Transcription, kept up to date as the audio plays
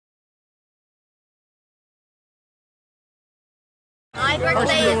My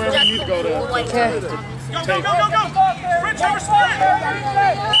birthday is just a little white. Go, go, go, go, go! Sprint, Trevor, sprint! Good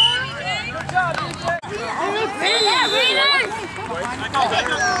job, DJ!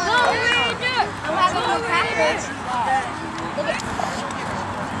 I'm having a practice.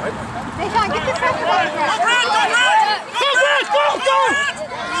 Hey, Sean, get this back. Go, Brad! Go, Brad! Go, Brad! Go, go!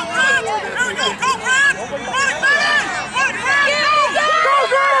 Go, Brad! Here we go! Go, Brad! Run it, Brad! Run it, Brad! Go,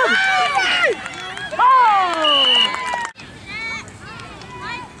 Brad! Oh!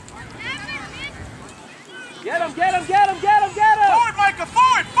 Get him, get him, get him, get him, get him! Forward, Micah!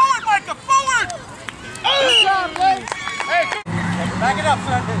 Forward! Forward, Micah! Forward! Good job, Blake! Hey! Back it up,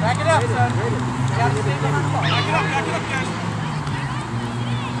 son! Back it up, son! You gotta stay behind the ball. Back it up, guys!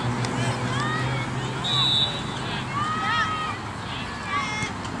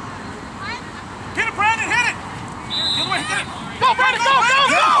 Hit it, Brandon! Hit it! Get away, hit it! Go, Brandon! Go, go,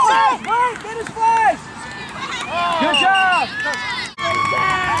 go! Go! Blake, get his place! Good job!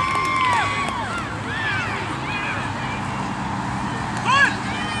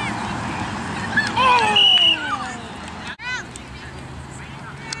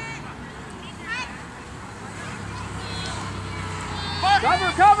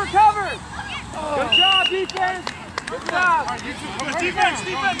 Cover, cover, cover! Good job, defense! Good job! Defense! Go, go,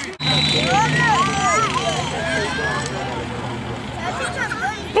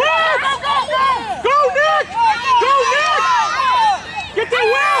 go! Go, Nick! Go, Nick! Get that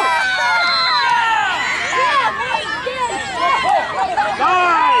well!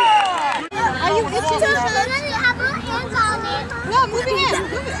 Nice! Are you itching? No, move your hand.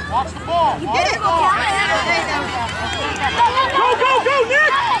 Watch the ball! You did it. Go, go, go,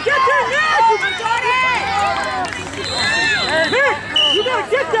 Nick! Get there, Nick! Nick, you gotta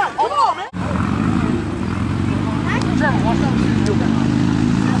get that! Come on, man! Trevor, watch out.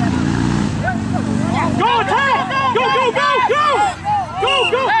 Go, attack! Go, go, go, go! Go,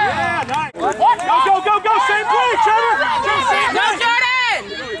 go! Yeah, nice. Go, go, go, go! Same play, Trevor! Go, same play! Go, Jordan!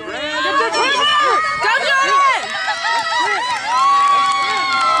 Get there, Trevor! Go, Jordan!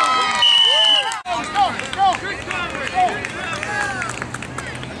 Let's go, let's go!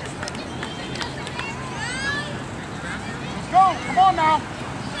 Go, come on now.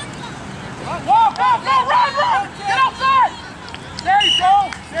 Go, go, go, run, run! Get outside! There you go!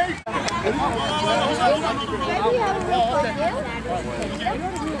 There you go!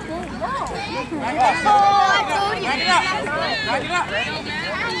 Back it up! Back it up!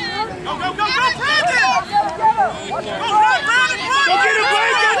 Go, go, go, go, Brandon! Go, run, Brandon, run! Go get him,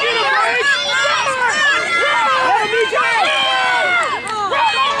 Blake! Go get him, Blake! Let him be good!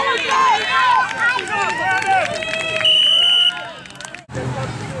 Run over, guys!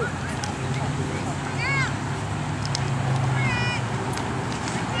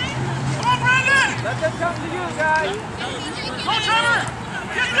 Let them come to you, guys. Go, Trevor!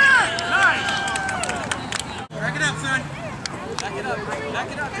 Get there! Nice! Back it up, son. Back it up, Trevor.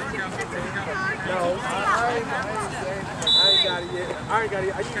 No, I ain't got it yet. I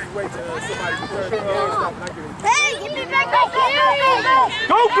usually wait till somebody returns the game stop and I get it. Hey, get me back up there.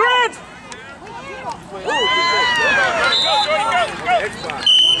 Go, Grant!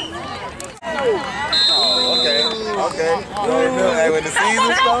 Okay. Hey, when the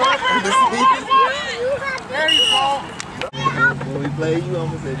season starts, There you go. when we play you, I'm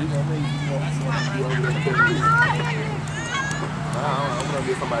gonna say you gonna make I'm gonna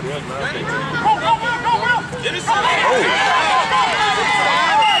get somebody else now. Go, Will! Get it, son!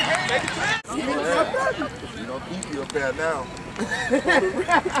 You don't keep you up there now.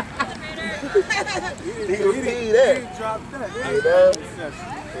 He can see that. Go, Will!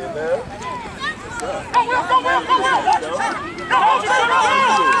 Go, Will! Go,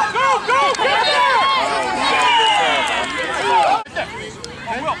 get there!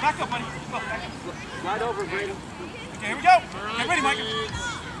 Oh, Will, back up, buddy. Will, back up. Right over, Brady. Okay, here we go. Get ready, Micah.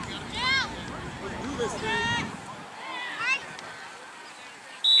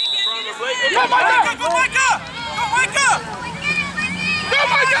 Go, Micah! Go, Micah! Go, Micah! Go,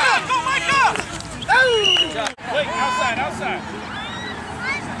 Micah! Go, Micah! Wait, outside.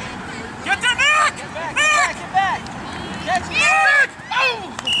 Get there, Nick! Nick! Get back. Catch it. Nick!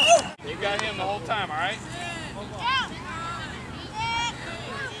 Oh! You got him the whole time, all right?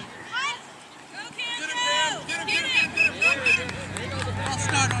 I'll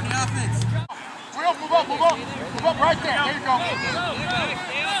start on the offense. Will, move up right there. There you go.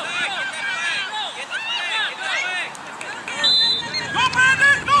 Go,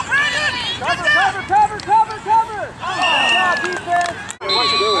 Brandon! Go, Brandon! Cover! Good job, defense! What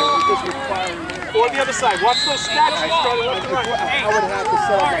you doing? You just requiring. Go on the other side. Watch those stacks. I started left and right. I would have to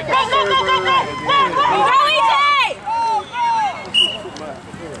set up like a server. Go, EJ!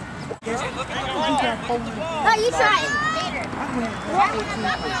 shot.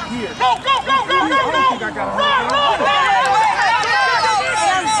 Go, go, go, go, go, go! Run, run!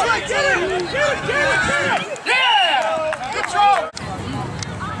 Get it! Yeah! Good job!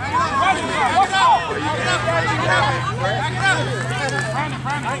 Go, go, go, go, go! Here comes Brandon! Here comes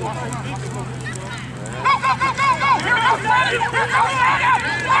Brandon! Go, go, go, go, go, go! Run,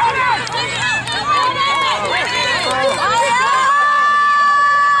 run, run, run!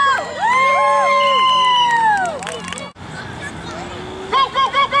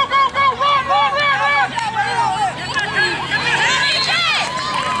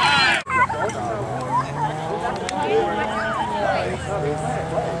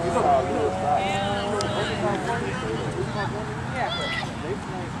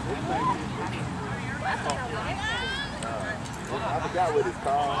 I forgot what it's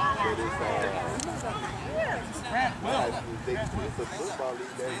called, but it's a football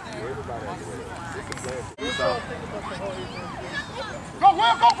league that everybody has to win. It's a player. Go,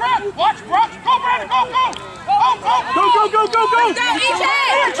 Will, go, Brad! Watch, watch! Go, Brad, go, go! Go, go! Go, go, go, go, go! Go, EJ!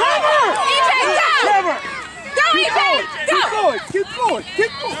 Trevor! EJ, go! Trevor! Go, EJ! Go! Keep going, keep going,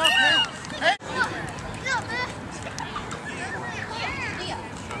 keep going!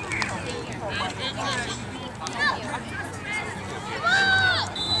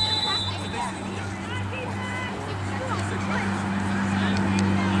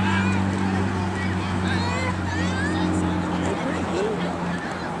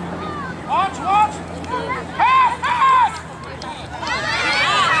 Watch, watch! Pass, pass!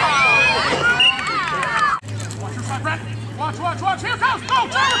 Watch your side, Brad. Watch, watch, watch. Here comes. Go,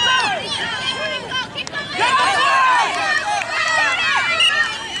 Trevor, Trevor! Get the ball!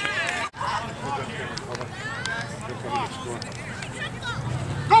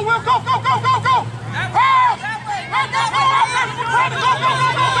 Go, Will, go, go, go, go, go! Pass! Go, go, go, go, Brad, go, go,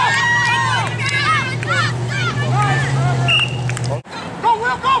 go, go, go! Go,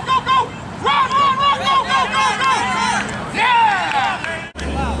 Will, go, go, go! Run, run, run, go, go, go, go! Yeah!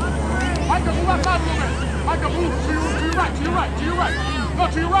 Micah, move outside a little bit. Micah, move to your right, to your right, to your right. Go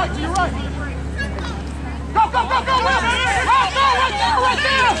to your right, to your right. Go, go, go, go, Will! Go, go, right there, right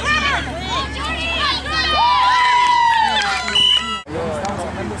there!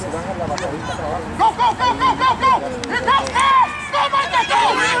 Go, go, go, go, go, go! Here comes Pass! Go, Micah, go!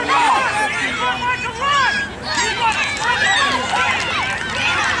 Go! Go, Micah, run!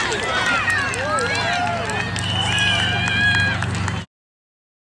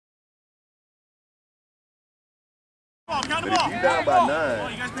 But if you're down by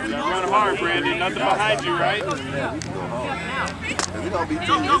 9, You run hard, Brandon. Nothing behind you, right? yeah, we can go home. We're going to be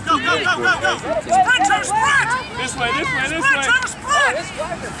Go, go, go, go, go, go, go! Sprint, Trevor, sprint! This way, this way, this Sprint, way. Trevor, sprint!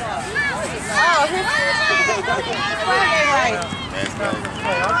 Oh, his right.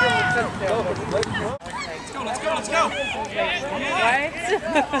 Let's go, let's go! What?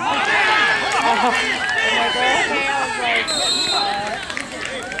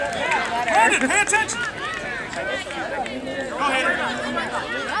 Brandon, pay attention! Go ahead.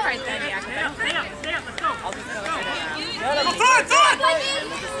 All right, then, yeah. Go, throw it, throw it!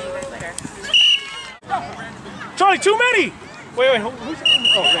 Charlie, too many! Wait, wait, who's...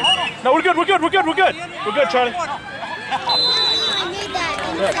 Oh, okay. No, we're good, we're good, we're good, we're good. We're good, Charlie.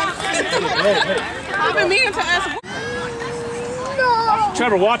 I've been meaning to ask.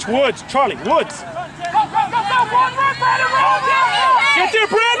 Trevor, watch Woods. Charlie, Woods. Go, go, go, go! Run, run, Brandon, run! Get there,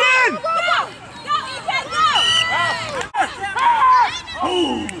 Brandon!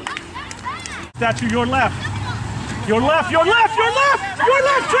 Statue, your left. Your left, your left, your left! Your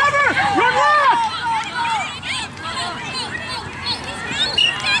left, Trevor! Your left!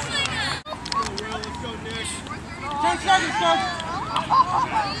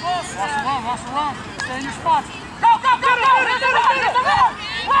 Watch the run. Stay in your spots. Go, go, go, go! Hit the run, hit the run!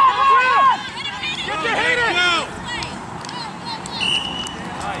 Run, run! Get your heat in!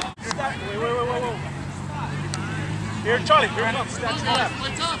 Wait. Here, Charlie, here we go. Statue left.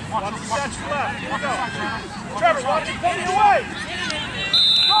 Watch the statue left. Here we go. Trevor, watch it coming your way.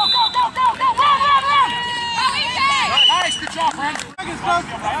 Go, go, go, go, go! Run, run, run! Nice, good job, friend.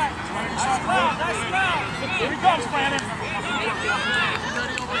 Here he comes, Brandon.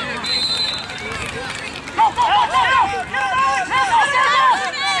 Go, go, go, go, go! Here goes,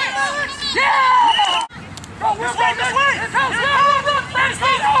 yeah! Go, this way, this way! Here comes, go! Brandon,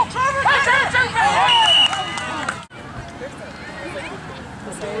 go! Trevor, go, Trevor,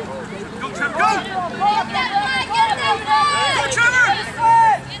 go! Go, Trevor!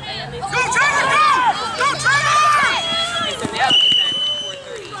 Go, Trevor, go! Go, Trevor!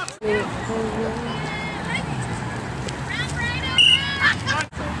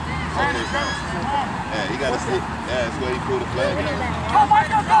 Yeah, he got to sit. That's where he pulled the flag.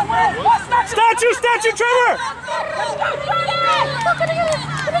 Statue, Trevor!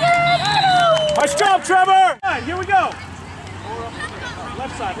 Nice job, Trevor! All right, here we go.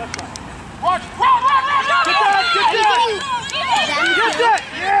 Left side. Watch! Get that!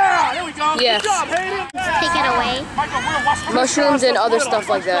 Yeah, there we go. Yes. Good job, Hayden. Take it away. Mushrooms and other stuff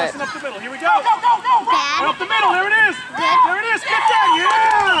like that. Up the middle. Here we go. Right up the middle. There it is. There it is. Get that.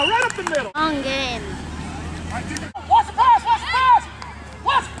 Yeah, right up the middle. Long game. Watch the pass.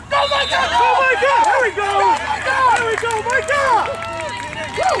 Watch. Oh my God. Here we go. My God.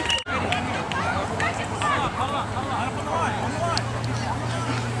 Woo.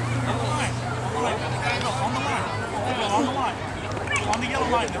 On the yellow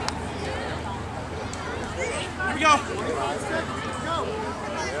line now. Here we go.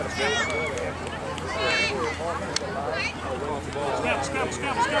 Scramble.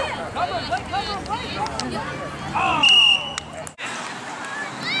 Cover. Oh.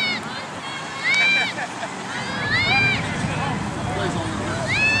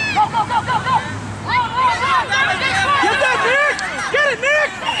 Go. Get that, Nick! Get it, Nick!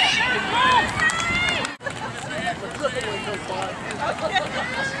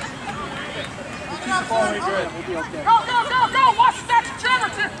 Keep the ball right there. We'll be okay.